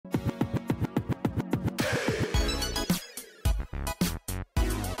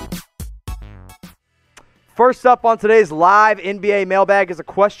First up on today's live NBA Mailbag is a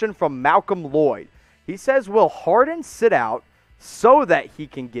question from Malcolm Lloyd. He says, will Harden sit out so that he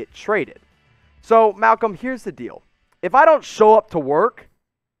can get traded? So, Malcolm, here's the deal. If I don't show up to work,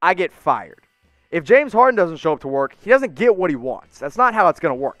 I get fired. If James Harden doesn't show up to work, he doesn't get what he wants. That's not how it's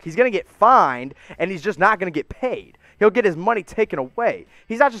going to work. He's going to get fined, and he's just not going to get paid. He'll get his money taken away.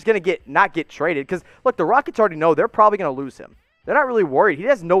 He's not just going to not get traded because, look, the Rockets already know they're probably going to lose him. They're not really worried. He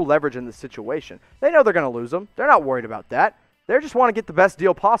has no leverage in this situation. They know they're going to lose him. They're not worried about that. They just want to get the best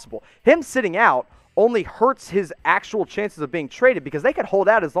deal possible. Him sitting out only hurts his actual chances of being traded because they could hold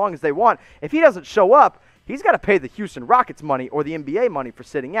out as long as they want. If he doesn't show up, he's got to pay the Houston Rockets money or the NBA money for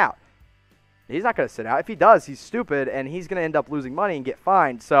sitting out. He's not going to sit out. If he does, he's stupid, and he's going to end up losing money and get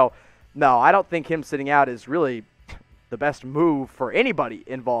fined. So, no, I don't think him sitting out is really the best move for anybody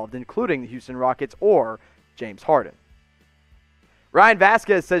involved, including the Houston Rockets or James Harden. Ryan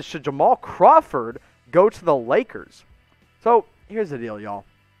Vasquez says, should Jamal Crawford go to the Lakers? So, here's the deal, y'all.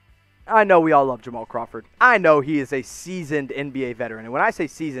 I know we all love Jamal Crawford. I know he is a seasoned NBA veteran. And when I say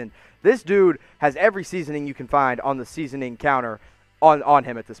seasoned, this dude has every seasoning you can find on the seasoning counter on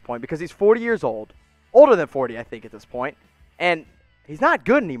him at this point because he's 40 years old. Older than 40, I think, at this point. And he's not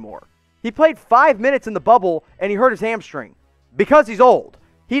good anymore. He played 5 minutes in the bubble, and he hurt his hamstring because he's old.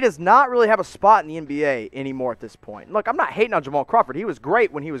 He does not really have a spot in the NBA anymore at this point. Look, I'm not hating on Jamal Crawford. He was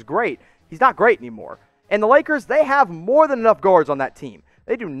great when he was great. He's not great anymore. And the Lakers, they have more than enough guards on that team.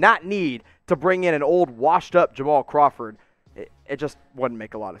 They do not need to bring in an old, washed-up Jamal Crawford. It just wouldn't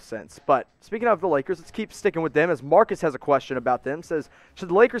make a lot of sense. But speaking of the Lakers, let's keep sticking with them as Marcus has a question about them. Says, should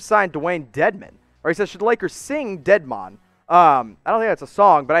the Lakers sign Dwayne Dedmon? Or he says, should the Lakers sing Deadmon? I don't think that's a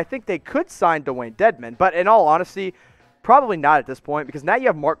song, but I think they could sign Dwayne Dedmon. But in all honesty, probably not at this point because now you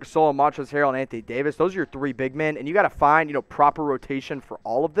have Marc Gasol, Montrezl Harrell, and Anthony Davis. Those are your three big men, and you got to find proper rotation for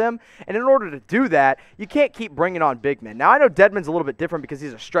all of them. And in order to do that, you can't keep bringing on big men. Now, I know Dedmon's a little bit different because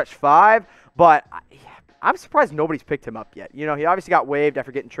he's a stretch five, but I'm surprised nobody's picked him up yet. He obviously got waived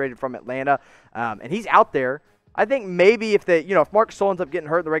after getting traded from Atlanta, and he's out there. I think maybe if if Marc Gasol ends up getting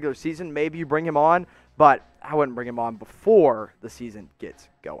hurt in the regular season, maybe you bring him on, but I wouldn't bring him on before the season gets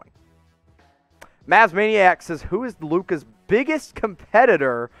going. Mavs Maniac says, who is Luka's biggest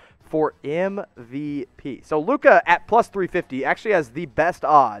competitor for MVP? So Luka at plus 350 actually has the best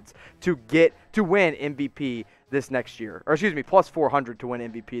odds to win MVP this next year. Or excuse me, plus 400 to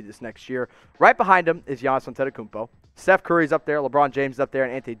win MVP this next year. Right behind him is Giannis Antetokounmpo. Steph Curry's up there, LeBron James is up there,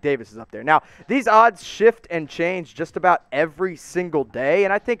 and Anthony Davis is up there. Now, these odds shift and change just about every single day,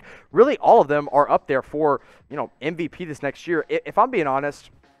 and I think really all of them are up there for, MVP this next year. If I'm being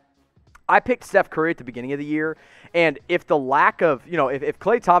honest, I picked Steph Curry at the beginning of the year, and if the lack of, if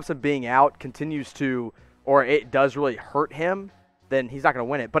Klay Thompson being out continues to, or it does really hurt him, then he's not going to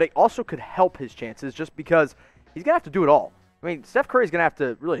win it. But it also could help his chances just because he's going to have to do it all. I mean, Steph Curry's going to have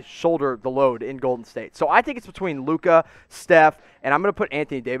to really shoulder the load in Golden State. So I think it's between Luka, Steph, and I'm going to put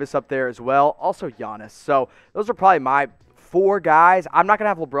Anthony Davis up there as well. Also Giannis. So those are probably my four guys. I'm not going to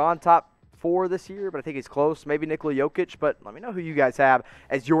have LeBron top 4 this year, but I think he's close. Maybe Nikola Jokic, but let me know who you guys have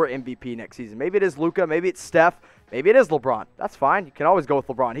as your MVP next season. Maybe it is Luka, maybe it's Steph, maybe it is LeBron. That's fine. You can always go with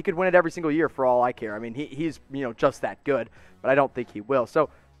LeBron. He could win it every single year for all I care. I mean, he's just that good, but I don't think he will. So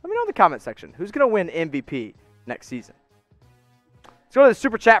let me know in the comment section who's going to win MVP next season. Let's go to the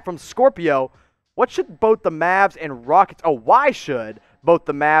super chat from Scorpio. What should both the Mavs and Rockets? Why should both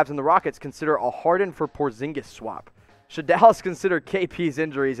the Mavs and the Rockets consider a Harden for Porzingis swap? Should Dallas consider KP's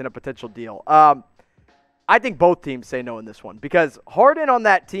injuries in a potential deal? I think both teams say no in this one because Harden on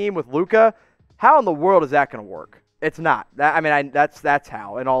that team with Luka, how in the world is that going to work? It's not. That's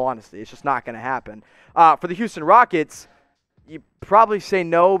how, in all honesty. It's just not going to happen. For the Houston Rockets, you probably say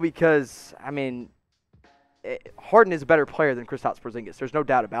no because, Harden is a better player than Kristaps Porzingis. There's no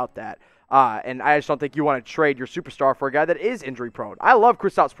doubt about that. And I just don't think you want to trade your superstar for a guy that is injury-prone. I love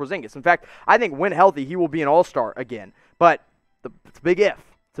Kristaps Porzingis. In fact, I think when healthy, he will be an all-star again. But it's a big if.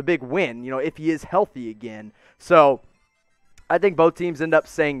 It's a big win, if he is healthy again. So I think both teams end up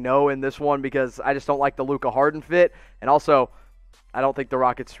saying no in this one because I just don't like the Luka Harden fit. And also, I don't think the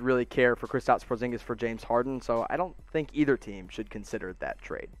Rockets really care for Kristaps Porzingis for James Harden. So I don't think either team should consider that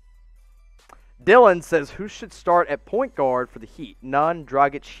trade. Dylan says, who should start at point guard for the Heat? Nunn,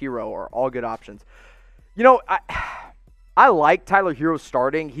 Dragic, Hero are all good options. I like Tyler Hero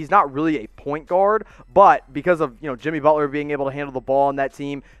starting. He's not really a point guard, but because of Jimmy Butler being able to handle the ball on that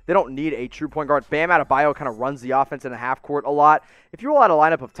team, they don't need a true point guard. Bam Adebayo kind of runs the offense in the half court a lot. If you roll out a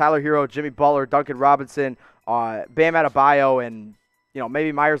lineup of Tyler Hero, Jimmy Butler, Duncan Robinson, Bam Adebayo, and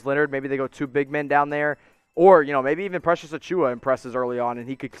maybe Myers Leonard, maybe they go 2 big men down there. Or, maybe even Precious Achiuwa impresses early on and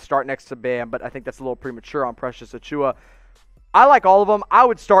he could start next to Bam, but I think that's a little premature on Precious Achiuwa. I like all of them. I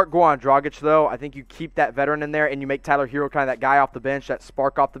would start Goran Dragic, though. I think you keep that veteran in there and you make Tyler Hero kind of that guy off the bench, that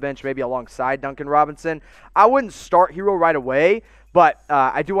spark off the bench, maybe alongside Duncan Robinson. I wouldn't start Hero right away, but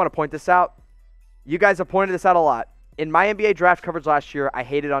I do want to point this out. You guys have pointed this out a lot. In my NBA draft coverage last year, I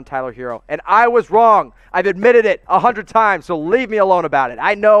hated on Tyler Hero, and I was wrong. I've admitted it 100 times, so leave me alone about it.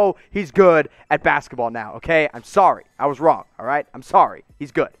 I know he's good at basketball now, okay? I'm sorry. I was wrong, all right? I'm sorry.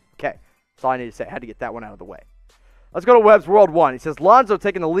 He's good, okay? That's all I need to say. I had to get that one out of the way. Let's go to Webb's World 1. He says, Lonzo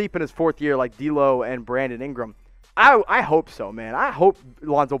taking the leap in his 4th year like D'Lo and Brandon Ingram. I hope so, man. I hope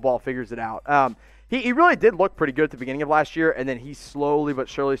Lonzo Ball figures it out. He really did look pretty good at the beginning of last year, and then he slowly but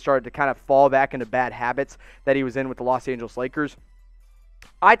surely started to kind of fall back into bad habits that he was in with the Los Angeles Lakers.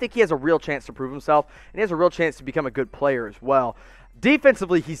 I think he has a real chance to prove himself, and he has a real chance to become a good player as well.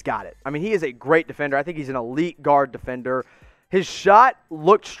 Defensively, he's got it. I mean, he is a great defender. I think he's an elite guard defender. His shot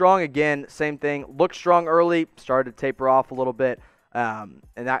looked strong again. Same thing. Looked strong early. Started to taper off a little bit. And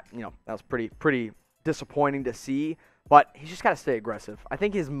that, that was pretty disappointing to see. But he's just got to stay aggressive. I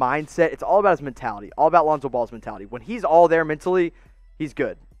think his mindset, it's all about his mentality. All about Lonzo Ball's mentality. When he's all there mentally, he's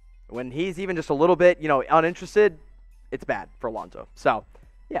good. When he's even just a little bit, uninterested, it's bad for Lonzo. So,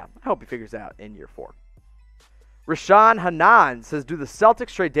 yeah, I hope he figures it out in year 4. Rashawn Hanan says, do the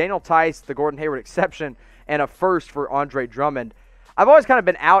Celtics trade Daniel Tice, the Gordon Hayward exception, and a first for Andre Drummond? I've always kind of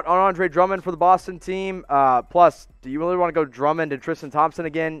been out on Andre Drummond for the Boston team. Plus, do you really want to go Drummond and Tristan Thompson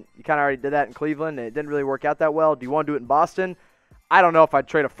again? You kind of already did that in Cleveland, and it didn't really work out that well. Do you want to do it in Boston? I don't know if I'd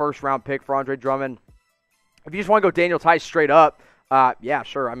trade a first-round pick for Andre Drummond. If you just want to go Daniel Tice straight up, yeah,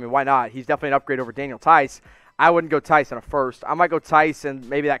 sure. I mean, why not? He's definitely an upgrade over Daniel Tice. I wouldn't go Tice in a first. I might go Tice and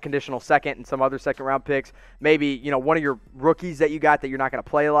maybe that conditional second and some other second-round picks. Maybe, one of your rookies that you got that you're not going to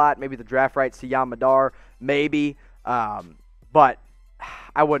play a lot. Maybe the draft rights to Yam Madar. Maybe. But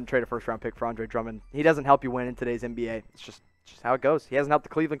I wouldn't trade a first-round pick for Andre Drummond. He doesn't help you win in today's NBA. It's just how it goes. He hasn't helped the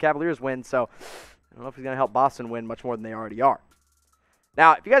Cleveland Cavaliers win, so I don't know if he's going to help Boston win much more than they already are.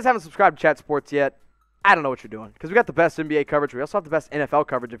 Now, if you guys haven't subscribed to Chat Sports yet, I don't know what you're doing because we got the best NBA coverage. We also have the best NFL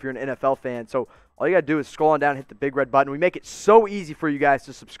coverage if you're an NFL fan. So all you got to do is scroll on down and hit the big red button. We make it so easy for you guys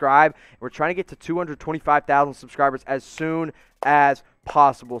to subscribe. We're trying to get to 225,000 subscribers as soon as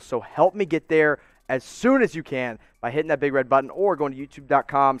possible. So help me get there as soon as you can by hitting that big red button or going to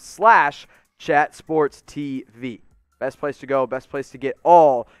youtube.com/chatsportstv. Best place to go, best place to get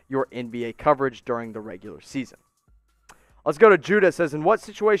all your NBA coverage during the regular season. Let's go to Judah. It says, in what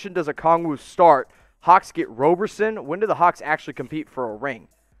situation does Okongwu start? Hawks get Roberson. When do the Hawks actually compete for a ring?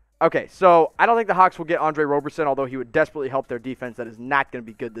 Okay, so I don't think the Hawks will get Andre Roberson, although he would desperately help their defense that is not going to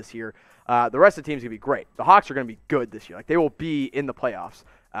be good this year. The rest of the team's going to be great. The Hawks are going to be good this year. Like, they will be in the playoffs.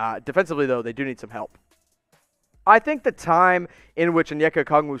 Defensively, though, they do need some help. I think the time in which Onyeka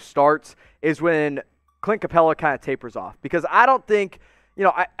Okongwu starts is when Clint Capella kind of tapers off. Because I don't think,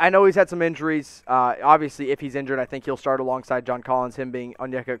 I know he's had some injuries. Obviously, if he's injured, I think he'll start alongside John Collins, him being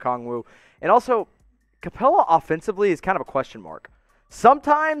Onyeka Okongwu. And also, Capella offensively is kind of a question mark.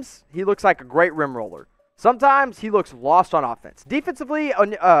 Sometimes he looks like a great rim roller. Sometimes he looks lost on offense. Defensively,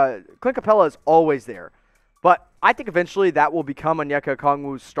 Clint Capella is always there. But I think eventually that will become Onyeka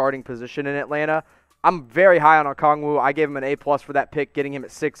Okongwu's starting position in Atlanta. I'm very high on Okongwu. I gave him an A+ for that pick, getting him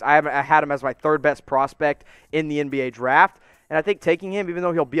at 6. I had him as my 3rd best prospect in the NBA draft. And I think taking him, even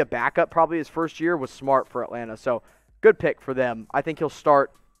though he'll be a backup probably his first year, was smart for Atlanta. So good pick for them. I think he'll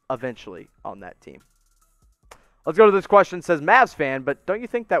start eventually on that team. Let's go to this question. It says, Mavs fan, but don't you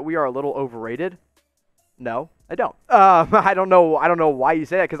think that we are a little overrated? No, I don't. I don't know why you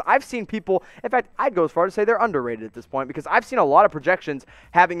say that, because I've seen people, in fact, I'd go as far to say they're underrated at this point, because I've seen a lot of projections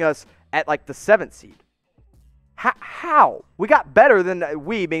having us at like the 7th seed. How? We got better than,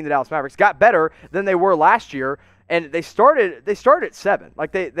 we being the Dallas Mavericks, got better than they were last year, and they started at 7.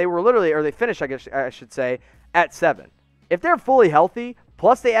 Like they were literally, or they finished, I guess I should say, at 7. If they're fully healthy,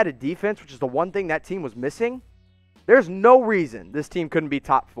 plus they added defense, which is the one thing that team was missing, there's no reason this team couldn't be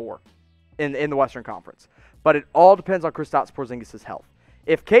top 4 in the Western Conference. But it all depends on Kristaps Porzingis' health.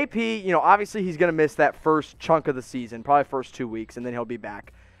 If KP, obviously he's going to miss that first chunk of the season, probably first 2 weeks, and then he'll be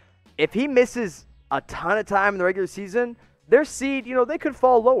back. If he misses a ton of time in the regular season, their seed, they could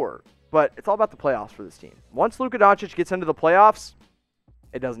fall lower. But it's all about the playoffs for this team. Once Luka Doncic gets into the playoffs,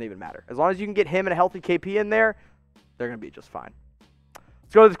 it doesn't even matter. As long as you can get him and a healthy KP in there, they're going to be just fine.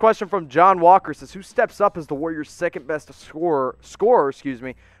 Let's go to this question from John Walker. It says, who steps up as the Warriors' second best scorer,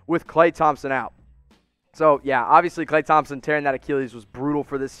 with Klay Thompson out? So, yeah, obviously Klay Thompson tearing that Achilles was brutal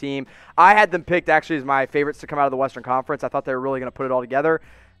for this team. I had them picked actually as my favorites to come out of the Western Conference. I thought they were really going to put it all together.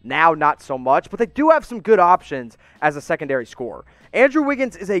 Now, not so much, but they do have some good options as a secondary scorer. Andrew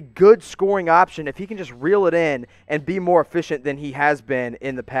Wiggins is a good scoring option if he can just reel it in and be more efficient than he has been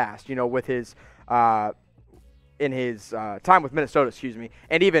in the past, with his time with Minnesota,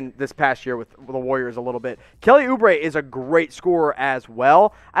 and even this past year with the Warriors a little bit. Kelly Oubre is a great scorer as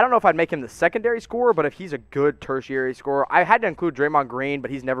well. I don't know if I'd make him the secondary scorer, but if he's a good tertiary scorer, I had to include Draymond Green,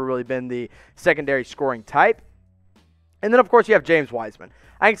 but he's never really been the secondary scoring type. And then, of course, you have James Wiseman.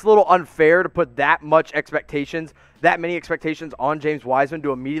 I think it's a little unfair to put that many expectations on James Wiseman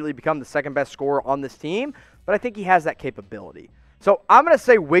to immediately become the second best scorer on this team, but I think he has that capability. So I'm going to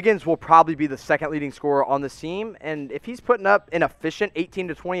say Wiggins will probably be the second leading scorer on this team, and if he's putting up an efficient 18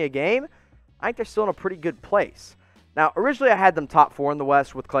 to 20 a game, I think they're still in a pretty good place. Now, originally I had them top 4 in the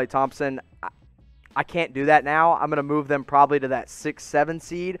West with Klay Thompson. I can't do that now. I'm going to move them probably to that 6-7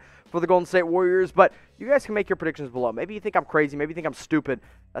 seed for the Golden State Warriors, but you guys can make your predictions below. Maybe you think I'm crazy. Maybe you think I'm stupid.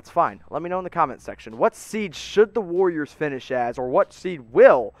 That's fine. Let me know in the comment section. What seed should the Warriors finish as, or what seed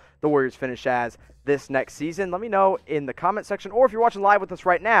will the Warriors finish as this next season? Let me know in the comment section, or if you're watching live with us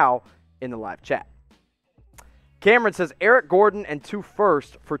right now, in the live chat. Cameron says Eric Gordon and 2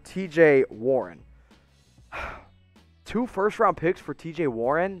 firsts for TJ Warren. 2 first-round picks for TJ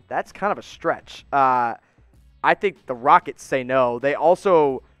Warren? That's kind of a stretch. I think the Rockets say no. They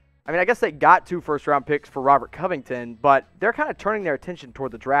also, I guess they got 2 first-round picks for Robert Covington, but they're kind of turning their attention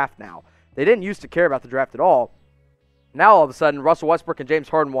toward the draft now. They didn't used to care about the draft at all. Now, all of a sudden, Russell Westbrook and James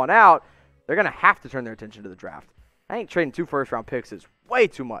Harden won out. They're going to have to turn their attention to the draft. I think trading 2 first-round picks is way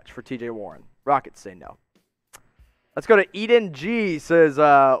too much for TJ Warren. Rockets say no. Let's go to Eden G. Says,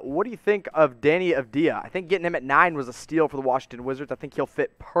 what do you think of Danny Avdija? I think getting him at 9 was a steal for the Washington Wizards. I think he'll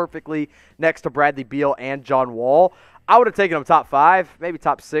fit perfectly next to Bradley Beal and John Wall. I would have taken him top 5, maybe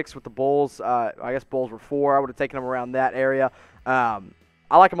top 6 with the Bulls. I guess Bulls were 4. I would have taken him around that area. I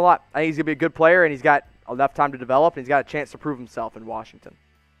like him a lot. I think he's going to be a good player, and he's got enough time to develop, and he's got a chance to prove himself in Washington.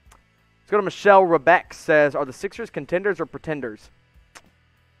 Let's go to Michelle Rebeck. Says, are the Sixers contenders or pretenders?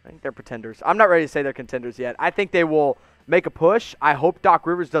 I think they're pretenders. I'm not ready to say they're contenders yet. I think they will make a push. I hope Doc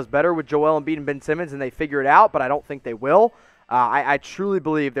Rivers does better with Joel Embiid and Ben Simmons and they figure it out, but I don't think they will. I truly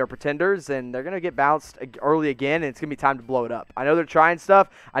believe they're pretenders, and they're going to get bounced early again, and it's going to be time to blow it up. I know they're trying stuff.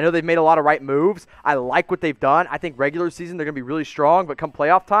 I know they've made a lot of right moves. I like what they've done. I think regular season they're going to be really strong, but come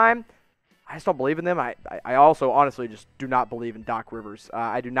playoff time, I just don't believe in them. I also honestly just do not believe in Doc Rivers.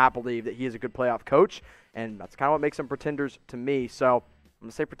 I do not believe that he is a good playoff coach, and that's kind of what makes them pretenders to me. So I'm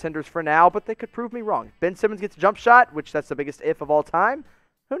going to say pretenders for now, but they could prove me wrong. If Ben Simmons gets a jump shot, which that's the biggest if of all time,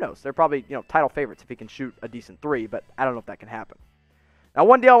 who knows? They're probably title favorites if he can shoot a decent 3, but I don't know if that can happen. Now,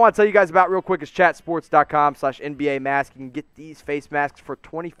 one deal I want to tell you guys about real quick is chatsports.com/NBA mask. You can get these face masks for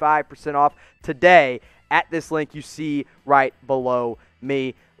 25% off today at this link you see right below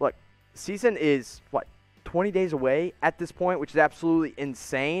me. Look, season is, 20 days away at this point, which is absolutely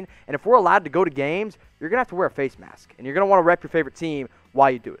insane. And if we're allowed to go to games, you're going to have to wear a face mask. And you're going to want to rep your favorite team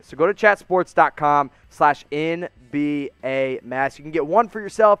while you do it. So go to chatsports.com/NBA mask. You can get 1 for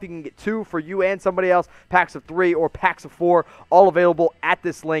yourself. You can get 2 for you and somebody else. Packs of 3 or packs of 4, all available at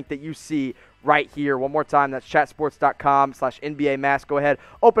this link that you see right here. One more time, that's chatsports.com/NBA mask. Go ahead,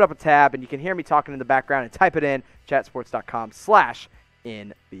 open up a tab, and you can hear me talking in the background and type it in,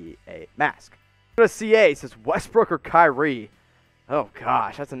 chatsports.com/NBA mask. Go to CA, says Westbrook or Kyrie? Oh,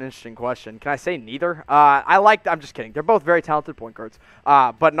 gosh, that's an interesting question. Can I say neither? I'm just kidding. They're both very talented point guards.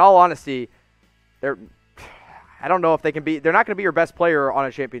 But in all honesty, I don't know if they can be – they're not going to be your best player on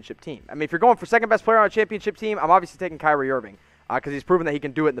a championship team. I mean, if you're going for second best player on a championship team, I'm obviously taking Kyrie Irving because he's proven that he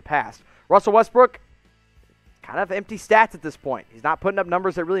can do it in the past. Russell Westbrook, kind of empty stats at this point. He's not putting up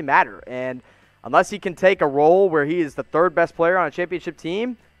numbers that really matter. And unless he can take a role where he is the 3rd best player on a championship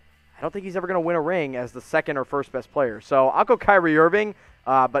team, I don't think he's ever going to win a ring as the 2nd or 1st best player. So I'll go Kyrie Irving,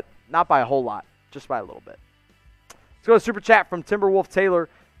 but not by a whole lot, just by a little bit. Let's go to Super Chat from Timberwolf Taylor. It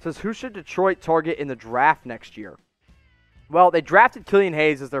says, who should Detroit target in the draft next year? Well, they drafted Killian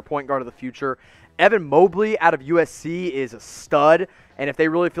Hayes as their point guard of the future. Evan Mobley out of USC is a stud, and if they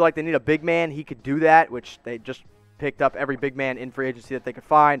really feel like they need a big man, he could do that, which they just picked up every big man in free agency that they could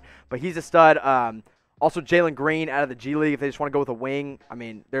find. But he's a stud. Also, Jalen Green out of the G League, if they just want to go with a wing, I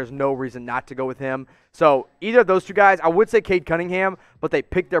mean, there's no reason not to go with him. So either of those 2 guys, I would say Cade Cunningham, but they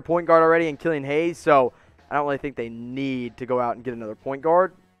picked their point guard already in Killian Hayes, so I don't really think they need to go out and get another point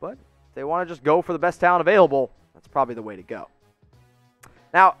guard. But if they want to just go for the best talent available, that's probably the way to go.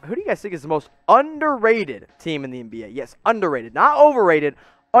 Now, who do you guys think is the most underrated team in the NBA? Yes, underrated, not overrated,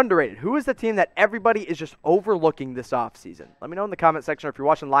 underrated. Who is the team that everybody is just overlooking this offseason? Let me know in the comment section, or if you're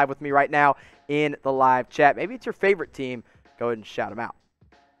watching live with me right now in the live chat. Maybe it's your favorite team. Go ahead and shout them out.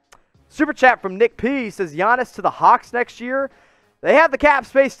 Super chat from Nick P says Giannis to the Hawks next year. They have the cap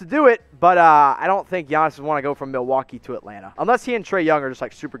space to do it, but I don't think Giannis would want to go from Milwaukee to Atlanta. Unless he and Trae Young are just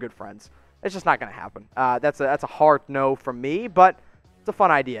like super good friends. It's just not going to happen. That's a hard no from me, but it's a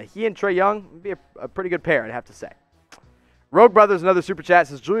fun idea. He and Trae Young would be a pretty good pair, I'd have to say. Rogue Brothers, another super chat,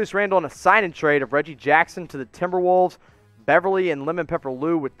 says Julius Randle in a sign-and trade of Reggie Jackson to the Timberwolves, Beverly and Lemon Pepper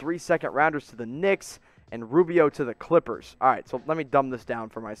Lou with 3 second-rounders to the Knicks, and Rubio to the Clippers. All right, so let me dumb this down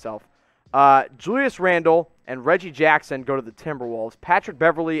for myself. Julius Randle and Reggie Jackson go to the Timberwolves. Patrick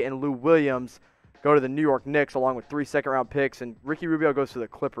Beverly and Lou Williams go to the New York Knicks along with 3 second-round picks, and Ricky Rubio goes to the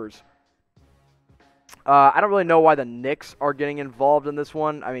Clippers. I don't really know why the Knicks are getting involved in this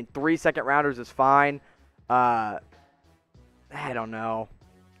one. I mean, 3 second-rounders is fine. I don't know.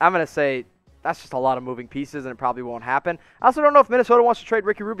 I'm going to say that's just a lot of moving pieces, and it probably won't happen. I also don't know if Minnesota wants to trade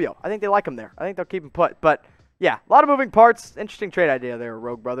Ricky Rubio. I think they like him there. I think they'll keep him put. But, yeah, a lot of moving parts. Interesting trade idea there,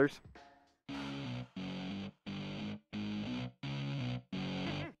 Rogue Brothers.